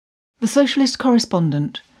The Socialist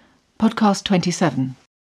Correspondent, Podcast 27.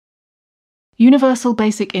 Universal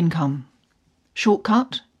Basic Income.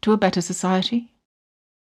 Shortcut to a better society?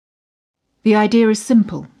 The idea is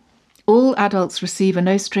simple. All adults receive a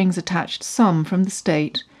no-strings-attached sum from the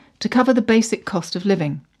state to cover the basic cost of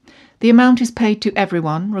living. The amount is paid to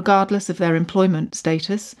everyone, regardless of their employment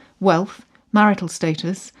status, wealth, marital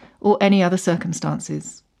status, or any other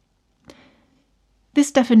circumstances. This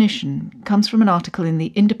definition comes from an article in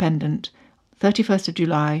The Independent, 31st of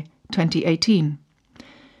July, 2018.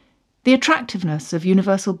 The attractiveness of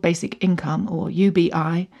Universal Basic Income, or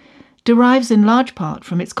UBI, derives in large part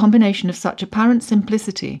from its combination of such apparent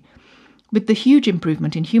simplicity with the huge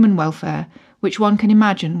improvement in human welfare which one can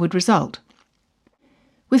imagine would result.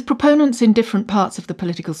 With proponents in different parts of the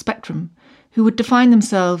political spectrum, who would define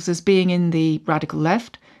themselves as being in the radical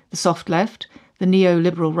left, the soft left, the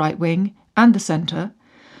neoliberal right wing, and the centre,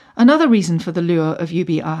 another reason for the lure of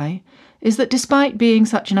UBI is that despite being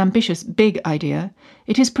such an ambitious big idea,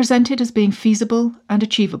 it is presented as being feasible and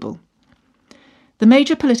achievable. The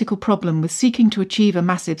major political problem with seeking to achieve a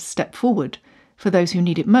massive step forward, for those who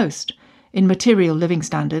need it most, in material living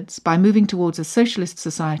standards by moving towards a socialist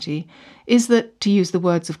society is that, to use the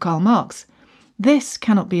words of Karl Marx, this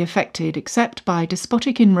cannot be effected except by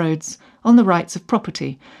despotic inroads on the rights of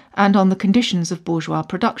property and on the conditions of bourgeois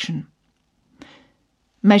production.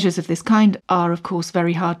 Measures of this kind are, of course,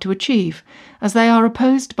 very hard to achieve, as they are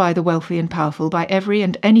opposed by the wealthy and powerful by every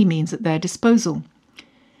and any means at their disposal.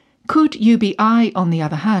 Could UBI, on the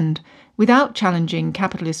other hand, without challenging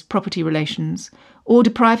capitalist property relations or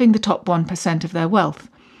depriving the top 1% of their wealth,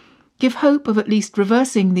 give hope of at least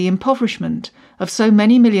reversing the impoverishment of so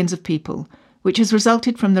many millions of people, which has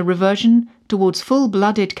resulted from the reversion towards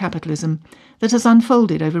full-blooded capitalism that has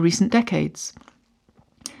unfolded over recent decades?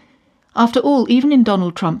 After all, even in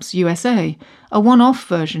Donald Trump's USA, a one-off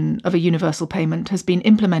version of a universal payment has been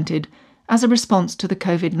implemented as a response to the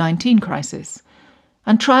COVID-19 crisis,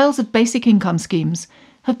 and trials of basic income schemes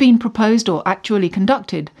have been proposed or actually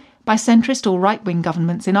conducted by centrist or right-wing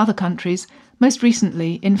governments in other countries, most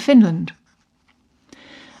recently in Finland.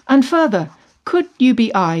 And further, could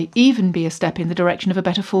UBI even be a step in the direction of a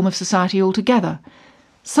better form of society altogether?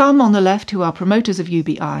 Some on the left who are promoters of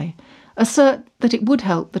UBI assert that it would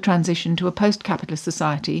help the transition to a post-capitalist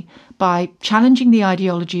society by challenging the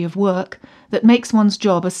ideology of work that makes one's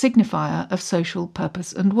job a signifier of social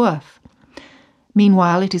purpose and worth.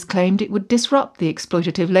 Meanwhile, it is claimed it would disrupt the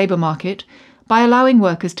exploitative labour market by allowing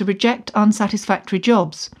workers to reject unsatisfactory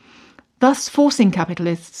jobs, thus forcing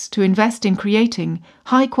capitalists to invest in creating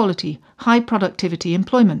high-quality, high-productivity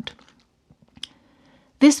employment.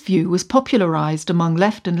 This view was popularised among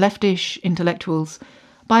left and leftish intellectuals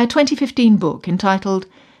by a 2015 book entitled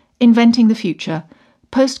Inventing the Future,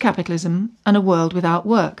 Post-Capitalism and a World Without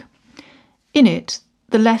Work. In it,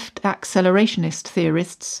 the left accelerationist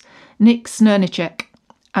theorists Nick Srnicek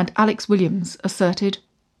and Alex Williams asserted,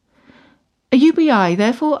 a UBI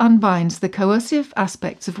therefore unbinds the coercive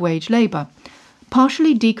aspects of wage labour,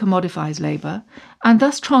 partially decommodifies labour, and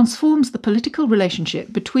thus transforms the political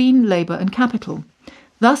relationship between labour and capital,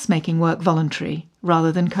 thus making work voluntary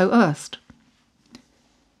rather than coerced.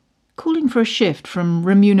 Calling for a shift from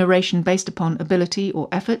remuneration based upon ability or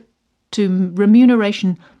effort to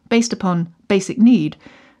remuneration based upon basic need,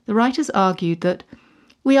 the writers argued that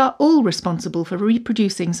we are all responsible for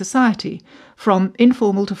reproducing society, from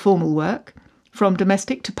informal to formal work, from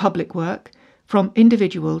domestic to public work, from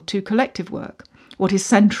individual to collective work. What is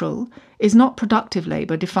central is not productive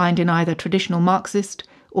labour defined in either traditional Marxist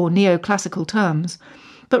or neoclassical terms,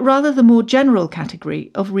 but rather the more general category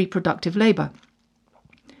of reproductive labour.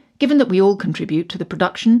 Given that we all contribute to the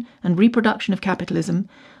production and reproduction of capitalism,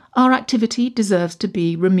 our activity deserves to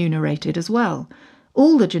be remunerated as well.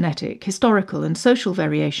 All the genetic, historical and social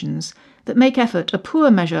variations that make effort a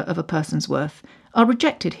poor measure of a person's worth are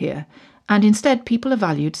rejected here, and instead people are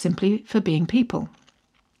valued simply for being people.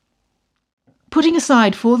 Putting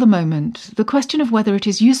aside for the moment the question of whether it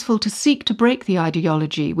is useful to seek to break the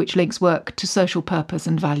ideology which links work to social purpose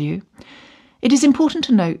and value, it is important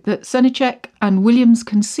to note that Srnicek and Williams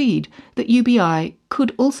concede that UBI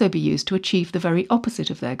could also be used to achieve the very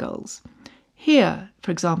opposite of their goals. Here,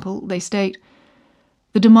 for example, they state,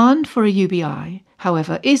 the demand for a UBI,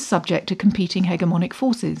 however, is subject to competing hegemonic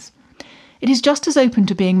forces. It is just as open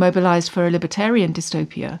to being mobilised for a libertarian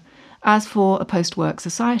dystopia as for a post-work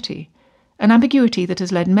society, an ambiguity that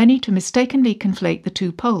has led many to mistakenly conflate the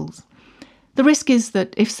two poles. The risk is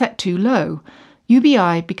that, if set too low,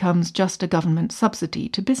 UBI becomes just a government subsidy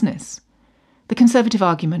to business. The Conservative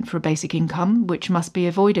argument for a basic income, which must be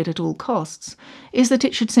avoided at all costs, is that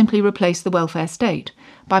it should simply replace the welfare state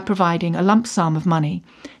by providing a lump sum of money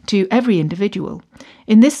to every individual.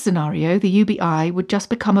 In this scenario, the UBI would just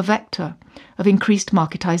become a vector of increased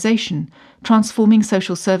marketisation, transforming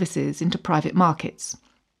social services into private markets.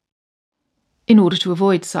 In order to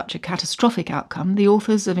avoid such a catastrophic outcome, the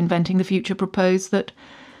authors of Inventing the Future propose that,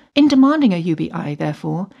 in demanding a UBI,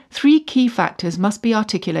 therefore, 3 key factors must be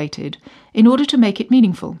articulated in order to make it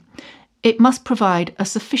meaningful. It must provide a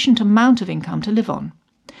sufficient amount of income to live on.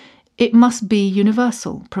 It must be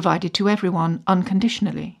universal, provided to everyone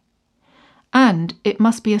unconditionally. And it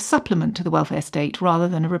must be a supplement to the welfare state rather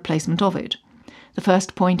than a replacement of it. The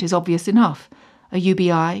first point is obvious enough. A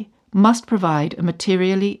UBI must provide a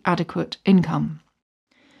materially adequate income.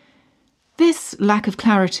 This lack of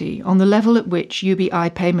clarity on the level at which UBI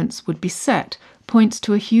payments would be set points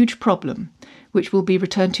to a huge problem, which will be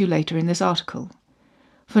returned to later in this article.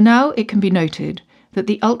 For now, it can be noted that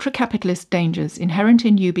the ultra-capitalist dangers inherent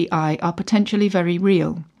in UBI are potentially very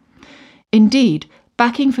real. Indeed,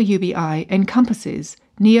 backing for UBI encompasses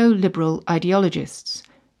neoliberal ideologists,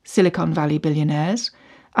 Silicon Valley billionaires,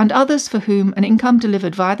 and others for whom an income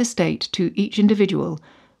delivered via the state to each individual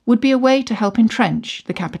would be a way to help entrench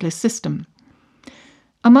the capitalist system.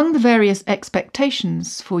 Among the various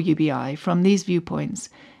expectations for UBI from these viewpoints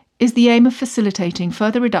is the aim of facilitating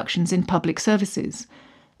further reductions in public services,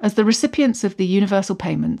 as the recipients of the universal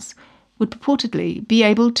payments would purportedly be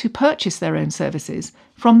able to purchase their own services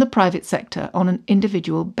from the private sector on an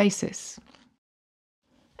individual basis.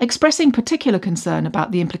 Expressing particular concern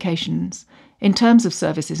about the implications in terms of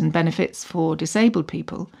services and benefits for Disabled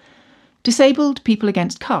People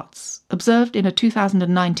Against Cuts observed in a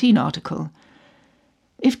 2019 article,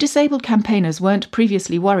 if disabled campaigners weren't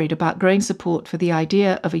previously worried about growing support for the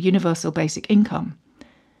idea of a universal basic income,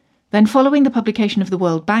 then following the publication of the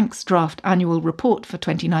World Bank's draft annual report for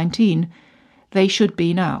 2019, they should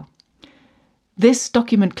be now. This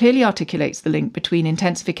document clearly articulates the link between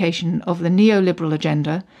intensification of the neoliberal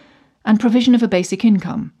agenda and provision of a basic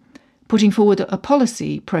income, putting forward a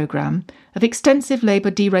policy programme of extensive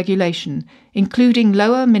labour deregulation, including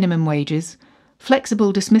lower minimum wages,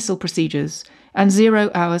 flexible dismissal procedures, and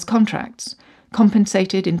 0-hours contracts,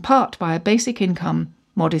 compensated in part by a basic income,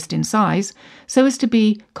 modest in size, so as to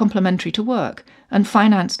be complementary to work, and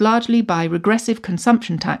financed largely by regressive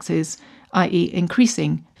consumption taxes, i.e.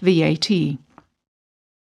 increasing VAT.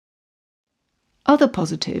 Other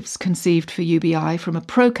positives conceived for UBI from a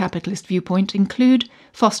pro-capitalist viewpoint include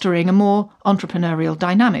fostering a more entrepreneurial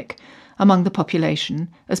dynamic among the population,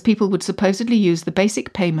 as people would supposedly use the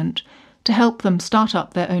basic payment to help them start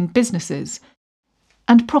up their own businesses,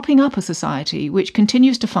 and propping up a society which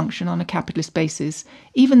continues to function on a capitalist basis,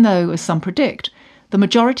 even though, as some predict, the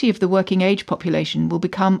majority of the working age population will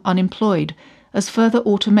become unemployed as further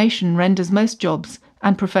automation renders most jobs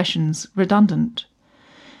and professions redundant.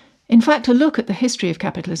 In fact, a look at the history of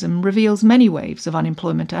capitalism reveals many waves of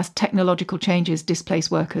unemployment as technological changes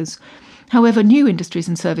displace workers. However, new industries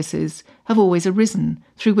and services have always arisen,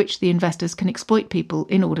 through which the investors can exploit people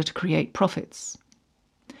in order to create profits.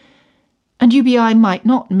 And UBI might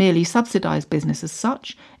not merely subsidise business as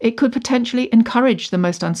such, it could potentially encourage the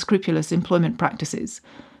most unscrupulous employment practices,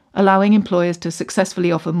 allowing employers to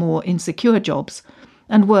successfully offer more insecure jobs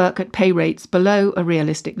and work at pay rates below a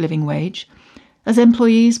realistic living wage, as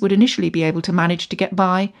employees would initially be able to manage to get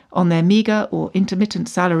by on their meagre or intermittent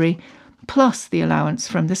salary, plus the allowance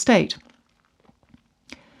from the state.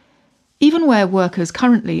 Even where workers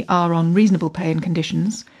currently are on reasonable pay and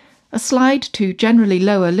conditions, a slide to generally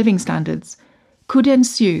lower living standards could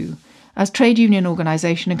ensue as trade union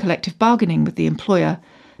organisation and collective bargaining with the employer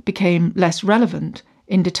became less relevant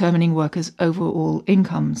in determining workers' overall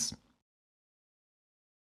incomes.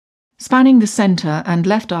 Spanning the centre and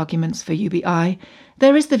left arguments for UBI,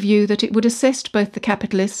 there is the view that it would assist both the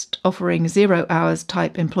capitalist offering 0-hours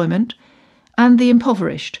type employment and the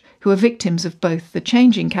impoverished who are victims of both the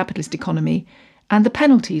changing capitalist economy and the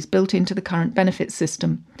penalties built into the current benefits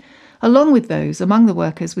system, along with those among the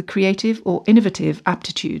workers with creative or innovative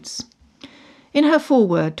aptitudes. In her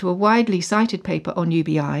foreword to a widely cited paper on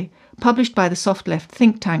UBI, published by the soft-left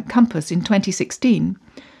think tank Compass in 2016,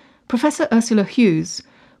 Professor Ursula Hughes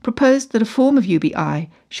proposed that a form of UBI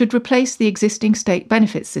should replace the existing state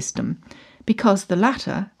benefits system because the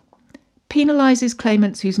latter penalises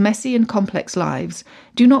claimants whose messy and complex lives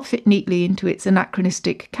do not fit neatly into its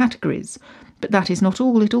anachronistic categories, but that is not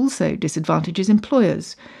all, it also disadvantages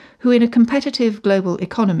employers who in a competitive global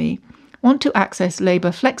economy want to access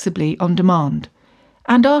labour flexibly on demand,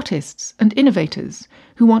 and artists and innovators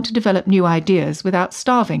who want to develop new ideas without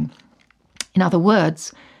starving, In other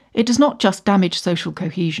words, it does not just damage social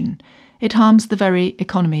cohesion, it harms the very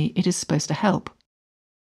economy it is supposed to help.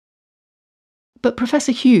 But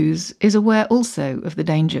Professor Hughes is aware also of the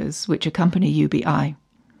dangers which accompany UBI.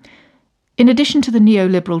 In addition to the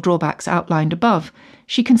neoliberal drawbacks outlined above,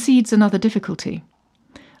 she concedes another difficulty.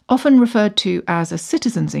 Often referred to as a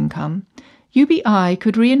citizen's income, UBI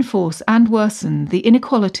could reinforce and worsen the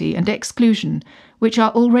inequality and exclusion which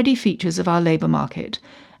are already features of our labour market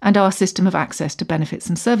and our system of access to benefits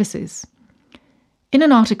and services. In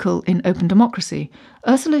an article in Open Democracy,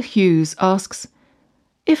 Ursula Hughes asks,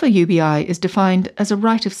 if a UBI is defined as a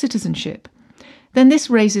right of citizenship, then this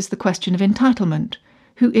raises the question of entitlement.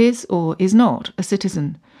 Who is or is not a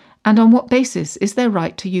citizen, and on what basis is their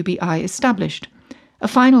right to UBI established? A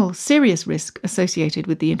final serious risk associated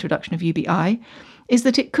with the introduction of UBI is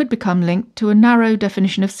that it could become linked to a narrow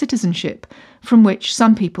definition of citizenship from which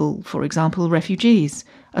some people, for example refugees,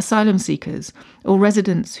 asylum seekers, or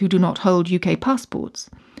residents who do not hold UK passports,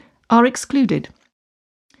 are excluded.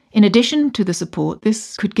 In addition to the support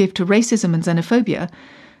this could give to racism and xenophobia,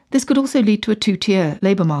 this could also lead to a two-tier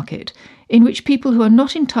labour market in which people who are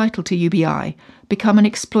not entitled to UBI become an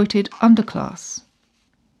exploited underclass.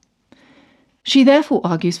 She therefore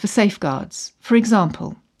argues for safeguards, for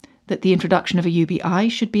example, that the introduction of a UBI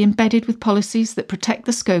should be embedded with policies that protect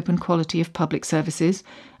the scope and quality of public services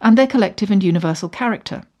and their collective and universal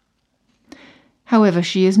character. However,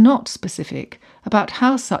 she is not specific about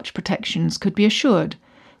how such protections could be assured,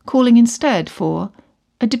 calling instead for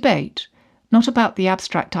a debate, not about the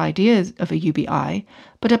abstract ideas of a UBI,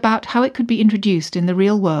 but about how it could be introduced in the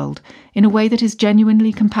real world in a way that is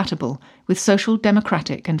genuinely compatible with social,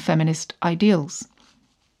 democratic and feminist ideals.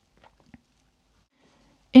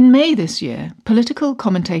 In May this year, political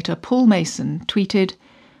commentator Paul Mason tweeted,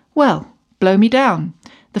 "Well, blow me down.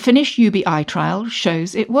 The Finnish UBI trial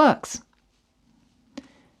shows it works."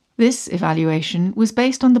 This evaluation was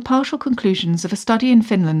based on the partial conclusions of a study in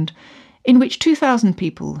Finland in which 2,000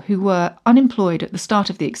 people who were unemployed at the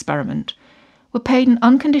start of the experiment were paid an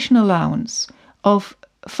unconditional allowance of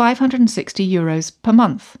 €560 per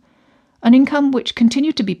month, an income which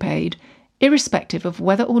continued to be paid irrespective of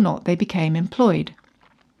whether or not they became employed.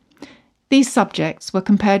 These subjects were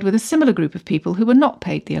compared with a similar group of people who were not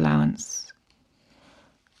paid the allowance.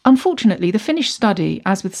 Unfortunately, the Finnish study,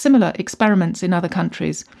 as with similar experiments in other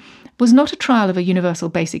countries, was not a trial of a universal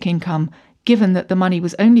basic income, given that the money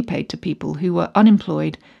was only paid to people who were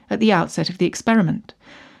unemployed at the outset of the experiment.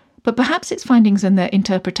 But perhaps its findings and their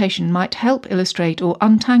interpretation might help illustrate or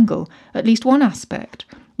untangle at least one aspect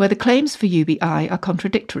where the claims for UBI are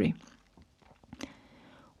contradictory.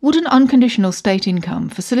 Would an unconditional state income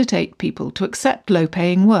facilitate people to accept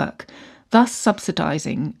low-paying work, thus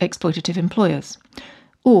subsidising exploitative employers?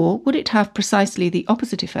 Or would it have precisely the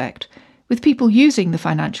opposite effect, with people using the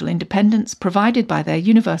financial independence provided by their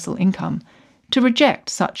universal income to reject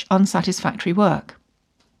such unsatisfactory work?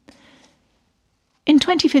 In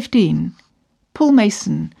 2015, Paul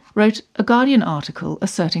Mason wrote a Guardian article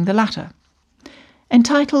asserting the latter.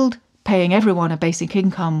 Entitled "Paying Everyone a Basic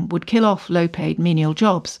Income Would Kill Off Low-Paid Menial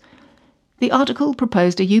Jobs," the article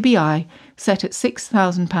proposed a UBI set at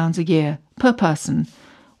 £6,000 a year per person,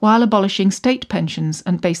 while abolishing state pensions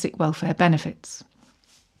and basic welfare benefits.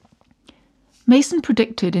 Mason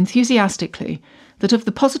predicted enthusiastically that of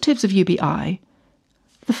the positives of UBI,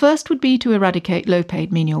 the first would be to eradicate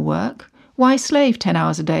low-paid menial work. Why slave 10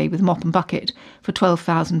 hours a day with mop and bucket for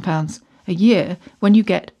 £12,000 a year when you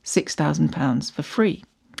get £6,000 for free?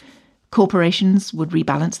 Corporations would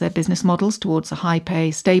rebalance their business models towards a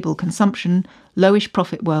high-pay, stable consumption, lowish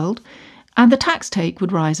profit world, and the tax take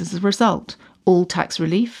would rise as a result. All tax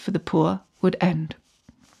relief for the poor would end.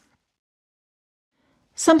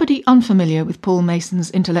 Somebody unfamiliar with Paul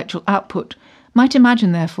Mason's intellectual output might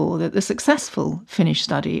imagine, therefore, that the successful Finnish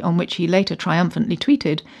study, on which he later triumphantly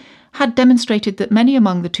tweeted, had demonstrated that many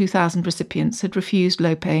among the 2,000 recipients had refused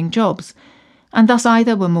low-paying jobs, and thus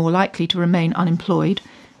either were more likely to remain unemployed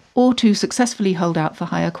or to successfully hold out for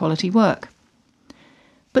higher quality work.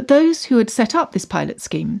 But those who had set up this pilot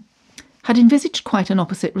scheme had envisaged quite an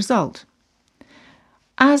opposite result.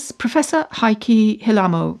 As Professor Heikki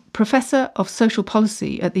Hilamo, Professor of Social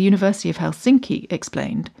Policy at the University of Helsinki,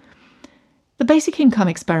 explained, the basic income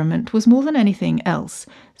experiment was more than anything else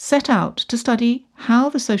set out to study how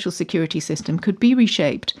the social security system could be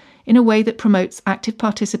reshaped in a way that promotes active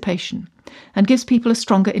participation and gives people a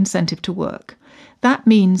stronger incentive to work. That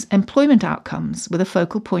means employment outcomes were the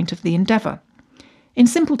focal point of the endeavour. In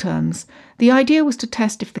simple terms, the idea was to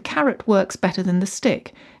test if the carrot works better than the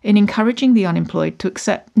stick in encouraging the unemployed to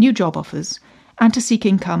accept new job offers and to seek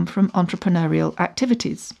income from entrepreneurial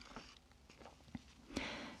activities.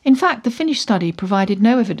 In fact, the Finnish study provided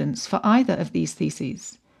no evidence for either of these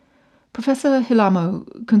theses. Professor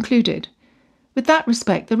Hilamo concluded, with that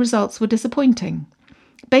respect, the results were disappointing.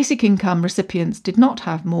 Basic income recipients did not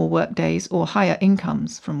have more workdays or higher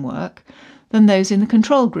incomes from work than those in the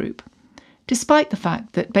control group, despite the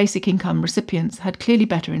fact that basic income recipients had clearly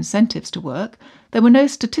better incentives to work. There were no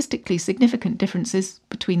statistically significant differences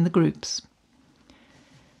between the groups.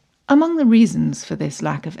 Among the reasons for this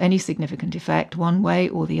lack of any significant effect one way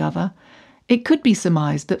or the other, it could be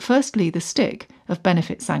surmised that firstly the stick of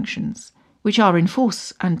benefit sanctions, which are in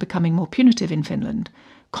force and becoming more punitive in Finland,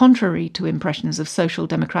 contrary to impressions of social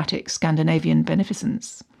democratic Scandinavian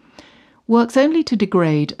beneficence, works only to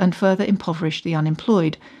degrade and further impoverish the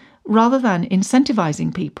unemployed, rather than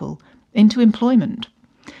incentivising people into employment.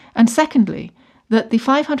 And secondly, that the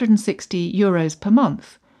 €560 per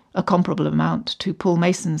month, a comparable amount to Paul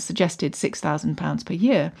Mason's suggested £6,000 per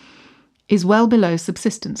year, is well below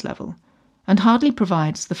subsistence level and hardly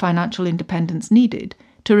provides the financial independence needed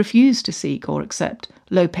to refuse to seek or accept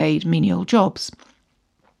low-paid menial jobs.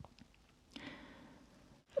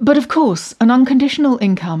 But of course, an unconditional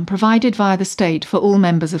income provided via the state for all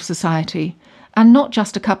members of society, and not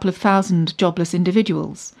just a couple of thousand jobless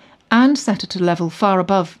individuals, and set at a level far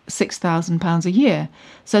above £6,000 a year,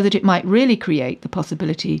 so that it might really create the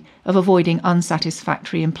possibility of avoiding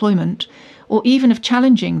unsatisfactory employment, or even of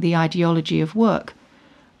challenging the ideology of work,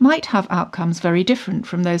 might have outcomes very different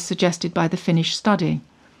from those suggested by the Finnish study.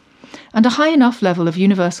 And a high enough level of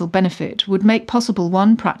universal benefit would make possible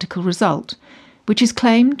one practical result, which is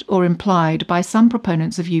claimed or implied by some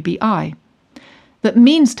proponents of UBI, that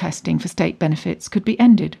means testing for state benefits could be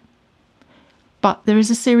ended. But there is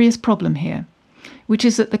a serious problem here, which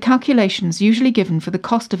is that the calculations usually given for the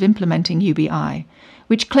cost of implementing UBI,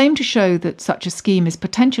 which claim to show that such a scheme is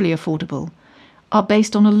potentially affordable, are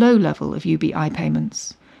based on a low level of UBI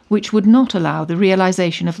payments, which would not allow the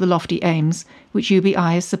realisation of the lofty aims which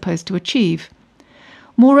UBI is supposed to achieve.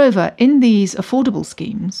 Moreover, in these affordable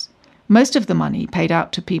schemes, most of the money paid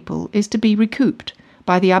out to people is to be recouped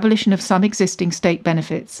by the abolition of some existing state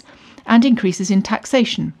benefits and increases in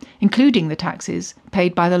taxation, including the taxes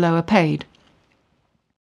paid by the lower paid.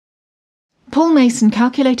 Paul Mason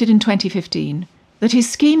calculated in 2015 that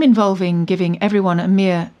his scheme involving giving everyone a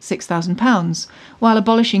mere £6,000 while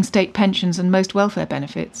abolishing state pensions and most welfare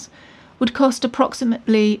benefits would cost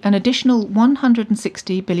approximately an additional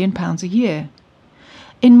 £160 billion a year.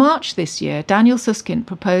 In March this year, Daniel Susskind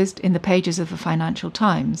proposed in the pages of the Financial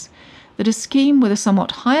Times that a scheme with a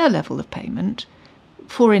somewhat higher level of payment,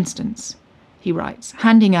 for instance, he writes,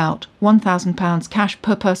 handing out £1,000 cash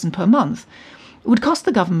per person per month, would cost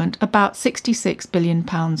the government about £66 billion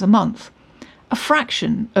a month, a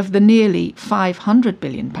fraction of the nearly £500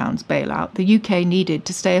 billion bailout the UK needed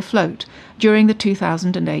to stay afloat during the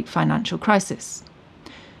 2008 financial crisis.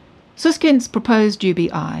 Susskind's proposed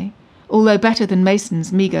UBI, although better than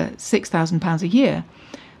Mason's meagre £6,000 a year,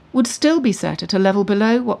 would still be set at a level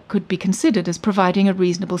below what could be considered as providing a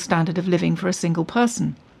reasonable standard of living for a single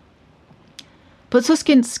person. But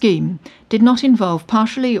Susskind's scheme did not involve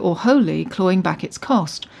partially or wholly clawing back its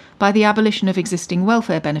cost by the abolition of existing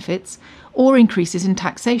welfare benefits or increases in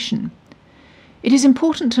taxation. It is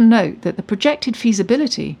important to note that the projected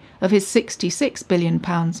feasibility of his £66 billion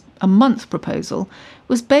a month proposal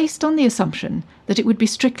was based on the assumption that it would be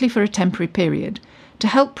strictly for a temporary period to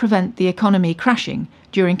help prevent the economy crashing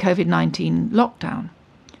during COVID-19 lockdown.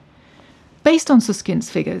 Based on Susskind's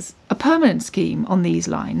figures, a permanent scheme on these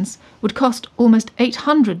lines would cost almost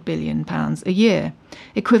 £800 billion a year,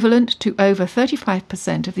 equivalent to over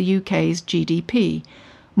 35% of the UK's GDP,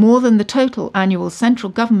 more than the total annual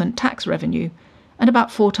central government tax revenue, and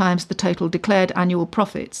about 4 times the total declared annual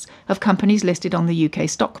profits of companies listed on the UK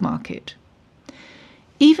stock market.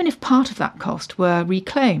 Even if part of that cost were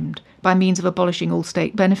reclaimed by means of abolishing all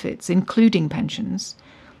state benefits, including pensions,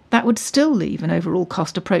 that would still leave an overall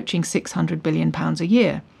cost approaching £600 billion a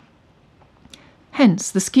year.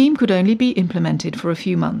 Hence, the scheme could only be implemented for a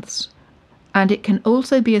few months, and it can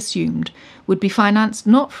also be assumed would be financed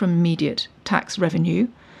not from immediate tax revenue,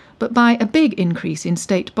 but by a big increase in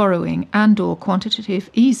state borrowing and/or quantitative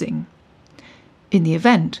easing. In the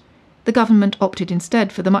event, the government opted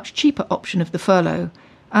instead for the much cheaper option of the furlough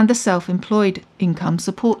and the self-employed income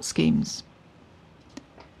support schemes.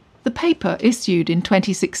 The paper issued in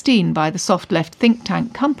 2016 by the soft-left think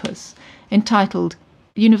tank Compass, entitled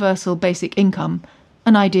Universal Basic Income,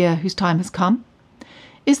 An Idea Whose Time Has Come,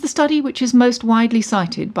 is the study which is most widely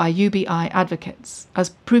cited by UBI advocates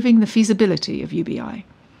as proving the feasibility of UBI.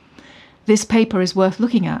 This paper is worth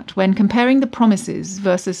looking at when comparing the promises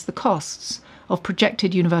versus the costs of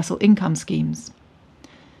projected universal income schemes.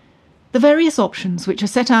 The various options which are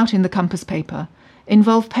set out in the Compass paper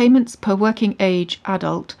involve payments per working age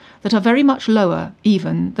adult that are very much lower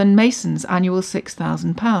even than Mason's annual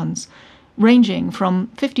 £6,000, ranging from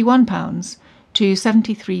 £51 to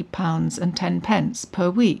 £73.10 per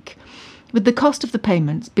week, with the cost of the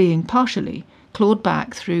payments being partially clawed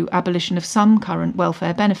back through abolition of some current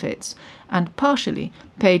welfare benefits and partially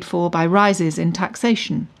paid for by rises in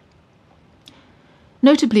taxation.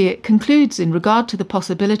 Notably, it concludes in regard to the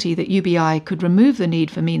possibility that UBI could remove the need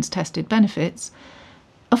for means-tested benefits,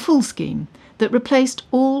 a full scheme that replaced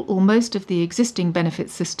all or most of the existing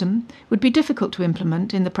benefits system would be difficult to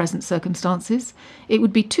implement in the present circumstances, it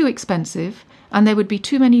would be too expensive, and there would be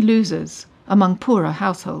too many losers among poorer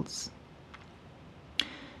households.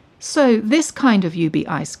 So this kind of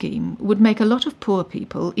UBI scheme would make a lot of poor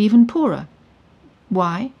people even poorer.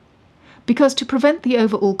 Why? Because to prevent the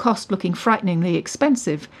overall cost looking frighteningly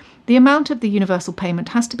expensive, the amount of the universal payment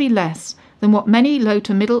has to be less than what many low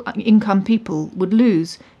to middle income people would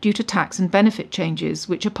lose due to tax and benefit changes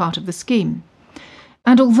which are part of the scheme.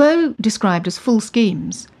 And although described as full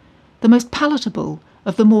schemes, the most palatable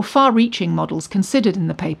of the more far-reaching models considered in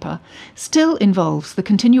the paper still involves the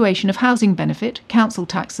continuation of housing benefit, council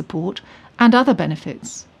tax support and other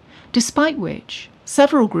benefits, despite which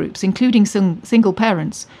several groups, including single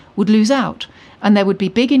parents, would lose out, and there would be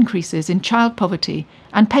big increases in child poverty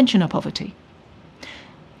and pensioner poverty.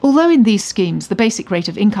 Although in these schemes the basic rate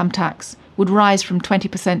of income tax would rise from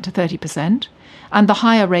 20% to 30%, and the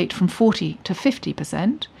higher rate from 40% to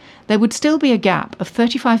 50%, there would still be a gap of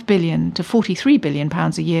 £35 billion to £43 billion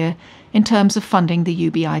a year in terms of funding the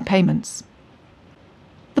UBI payments.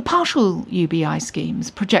 The partial UBI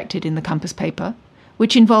schemes projected in the Compass paper,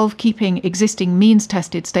 which involve keeping existing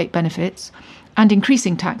means-tested state benefits and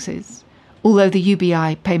increasing taxes, although the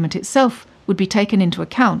UBI payment itself would be taken into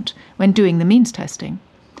account when doing the means testing,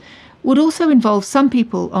 would also involve some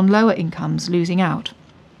people on lower incomes losing out.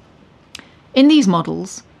 In these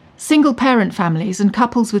models, single-parent families and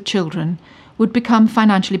couples with children would become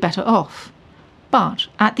financially better off, but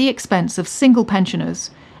at the expense of single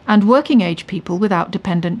pensioners and working-age people without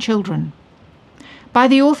dependent children. By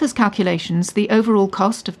the author's calculations, the overall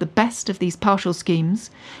cost of the best of these partial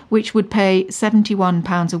schemes, which would pay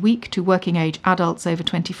 £71 a week to working-age adults over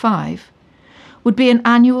 25, would be an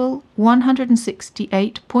annual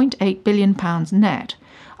 £168.8 billion net,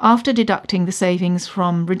 after deducting the savings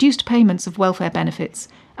from reduced payments of welfare benefits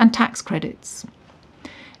and tax credits.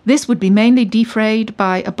 This would be mainly defrayed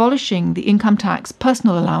by abolishing the income tax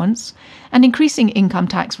personal allowance and increasing income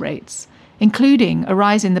tax rates, including a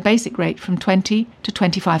rise in the basic rate from 20% to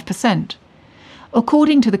 25%.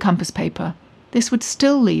 According to the Compass paper, this would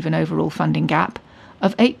still leave an overall funding gap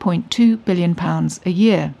of £8.2 billion a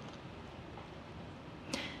year.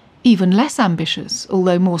 Even less ambitious,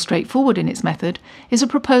 although more straightforward in its method, is a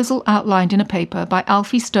proposal outlined in a paper by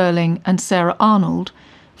Alfie Sterling and Sarah Arnold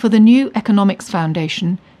for the New Economics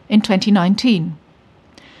Foundation in 2019.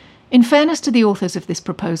 In fairness to the authors of this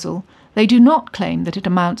proposal, they do not claim that it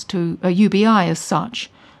amounts to a UBI as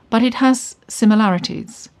such, but it has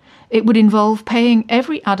similarities. It would involve paying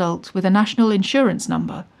every adult with a national insurance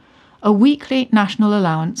number a weekly national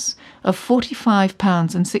allowance of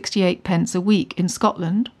 £45.68 a week in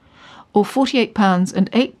Scotland, or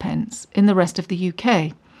 £48.08 in the rest of the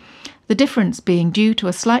UK, the difference being due to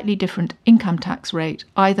a slightly different income tax rate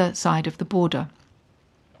either side of the border.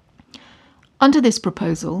 Under this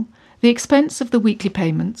proposal, the expense of the weekly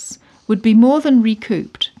payments would be more than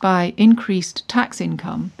recouped by increased tax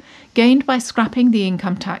income gained by scrapping the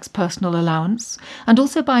income tax personal allowance and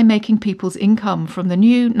also by making people's income from the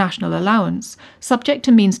new national allowance subject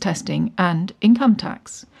to means testing and income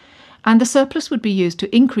tax. And the surplus would be used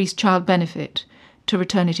to increase child benefit, to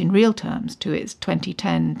return it in real terms to its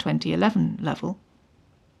 2010-2011 level.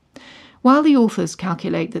 While the authors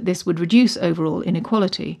calculate that this would reduce overall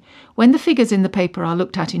inequality, when the figures in the paper are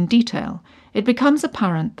looked at in detail, it becomes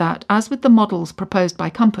apparent that, as with the models proposed by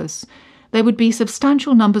Compass, there would be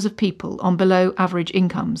substantial numbers of people on below average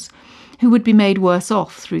incomes who would be made worse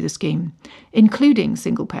off through the scheme, including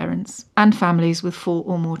single parents and families with 4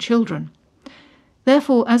 or more children.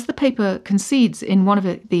 Therefore, as the paper concedes in one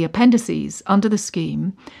of the appendices under the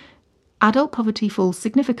scheme, adult poverty falls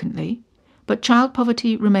significantly, but child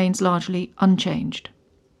poverty remains largely unchanged.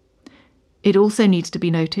 It also needs to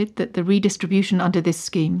be noted that the redistribution under this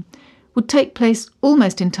scheme would take place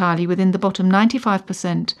almost entirely within the bottom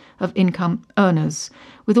 95% of income earners,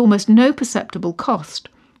 with almost no perceptible cost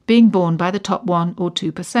being borne by the top 1 or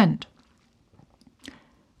 2%.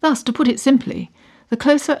 Thus, to put it simply, the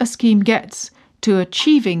closer a scheme gets to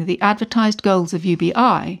achieving the advertised goals of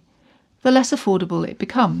UBI, the less affordable it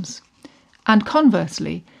becomes, And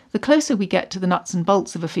conversely, the closer we get to the nuts and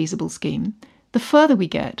bolts of a feasible scheme, the further we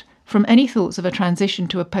get from any thoughts of a transition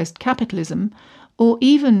to a post-capitalism, or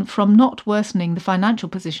even from not worsening the financial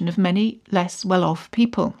position of many less well-off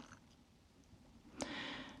people.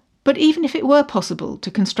 But even if it were possible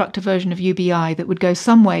to construct a version of UBI that would go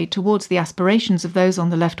some way towards the aspirations of those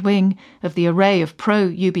on the left wing of the array of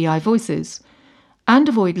pro-UBI voices, and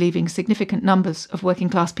avoid leaving significant numbers of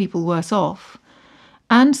working-class people worse off,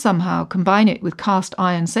 and somehow combine it with cast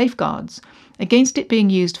iron safeguards against it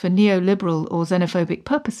being used for neoliberal or xenophobic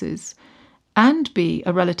purposes, and be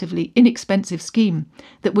a relatively inexpensive scheme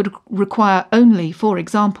that would require only, for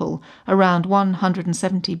example, around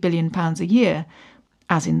 £170 billion a year,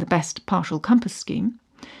 as in the best partial compass scheme,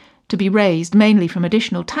 to be raised mainly from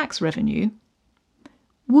additional tax revenue,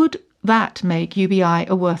 would that make UBI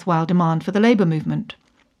a worthwhile demand for the labour movement?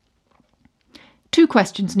 Two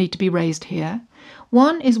questions need to be raised here.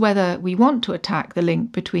 One is whether we want to attack the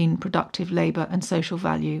link between productive labour and social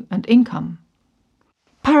value and income.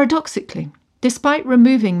 Paradoxically, despite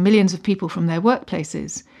removing millions of people from their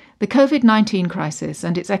workplaces, the COVID-19 crisis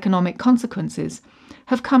and its economic consequences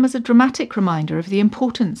have come as a dramatic reminder of the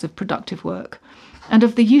importance of productive work and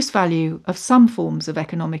of the use value of some forms of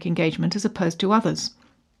economic engagement as opposed to others.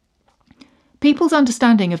 People's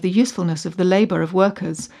understanding of the usefulness of the labour of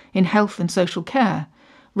workers in health and social care,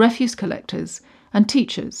 refuse collectors and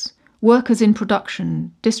teachers, workers in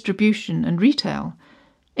production, distribution and retail,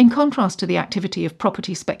 in contrast to the activity of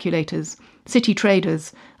property speculators, city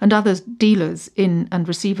traders and other dealers in and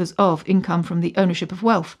receivers of income from the ownership of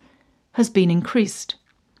wealth, has been increased.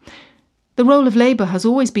 The role of labour has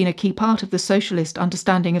always been a key part of the socialist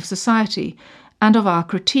understanding of society and of our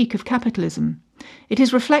critique of capitalism. It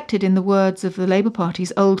is reflected in the words of the Labour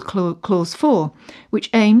Party's old Clause 4, which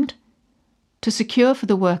aimed to secure for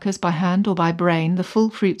the workers by hand or by brain the full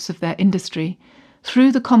fruits of their industry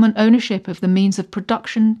through the common ownership of the means of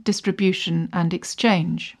production, distribution and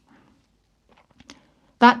exchange.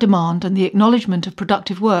 That demand and the acknowledgement of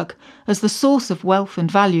productive work as the source of wealth and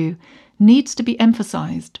value needs to be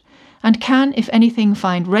emphasised and can, if anything,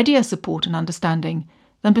 find readier support and understanding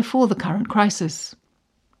than before the current crisis.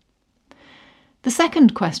 The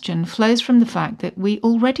second question flows from the fact that we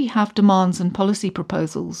already have demands and policy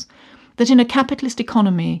proposals that in a capitalist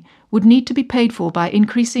economy would need to be paid for by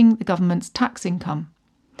increasing the government's tax income.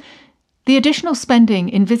 The additional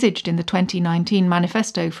spending envisaged in the 2019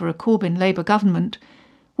 manifesto for a Corbyn Labour government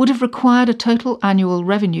would have required a total annual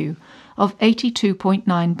revenue of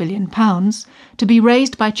 £82.9 billion to be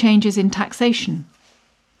raised by changes in taxation,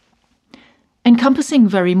 encompassing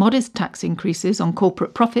very modest tax increases on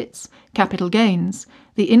corporate profits, capital gains,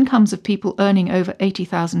 the incomes of people earning over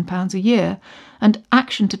 £80,000 a year, and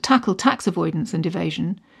action to tackle tax avoidance and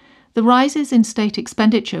evasion. The rises in state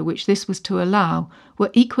expenditure which this was to allow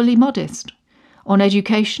were equally modest, on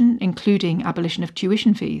education, including abolition of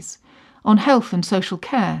tuition fees, on health and social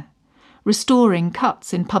care, restoring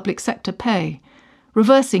cuts in public sector pay,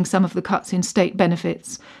 reversing some of the cuts in state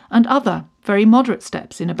benefits, and other very moderate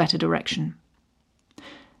steps in a better direction.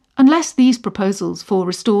 Unless these proposals for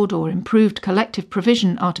restored or improved collective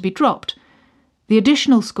provision are to be dropped, the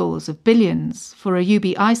additional scores of billions for a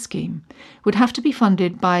UBI scheme would have to be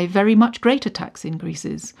funded by very much greater tax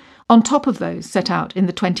increases, on top of those set out in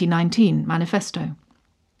the 2019 manifesto.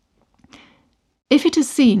 If it is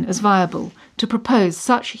seen as viable to propose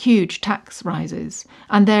such huge tax rises,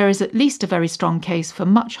 and there is at least a very strong case for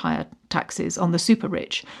much higher taxes on the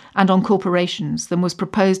super-rich and on corporations than was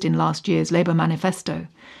proposed in last year's Labour manifesto,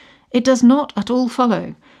 it does not at all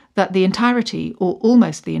follow that the entirety, or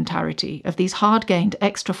almost the entirety, of these hard-gained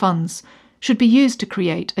extra funds should be used to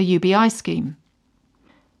create a UBI scheme.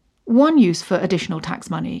 One use for additional tax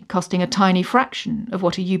money, costing a tiny fraction of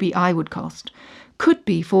what a UBI would cost, could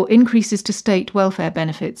be for increases to state welfare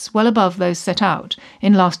benefits well above those set out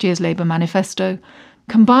in last year's Labour manifesto,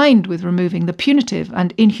 combined with removing the punitive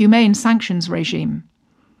and inhumane sanctions regime.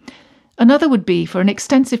 Another would be for an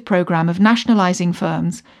extensive programme of nationalising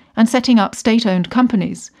firms and setting up state-owned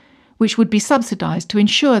companies, which would be subsidised to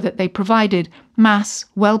ensure that they provided mass,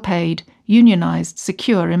 well-paid, unionised,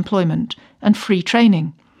 secure employment and free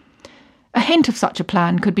training. A hint of such a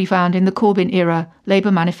plan could be found in the Corbyn-era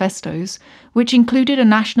Labour manifestos, which included a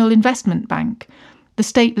national investment bank, the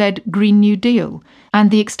state-led Green New Deal, and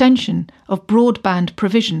the extension of broadband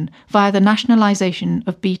provision via the nationalisation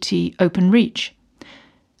of BT Openreach.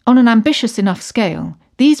 On an ambitious enough scale,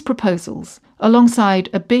 these proposals, alongside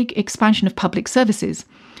a big expansion of public services,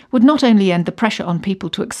 would not only end the pressure on people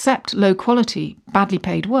to accept low-quality, badly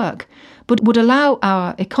paid work, but would allow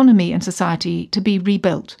our economy and society to be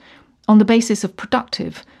rebuilt on the basis of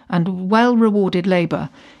productive and well-rewarded labour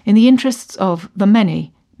in the interests of the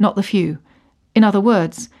many, not the few. In other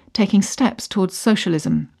words, taking steps towards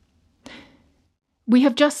socialism. We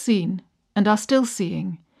have just seen, and are still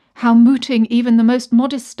seeing, how mooting even the most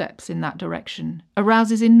modest steps in that direction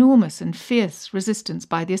arouses enormous and fierce resistance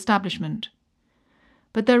by the establishment.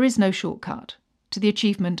 But there is no shortcut to the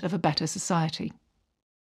achievement of a better society.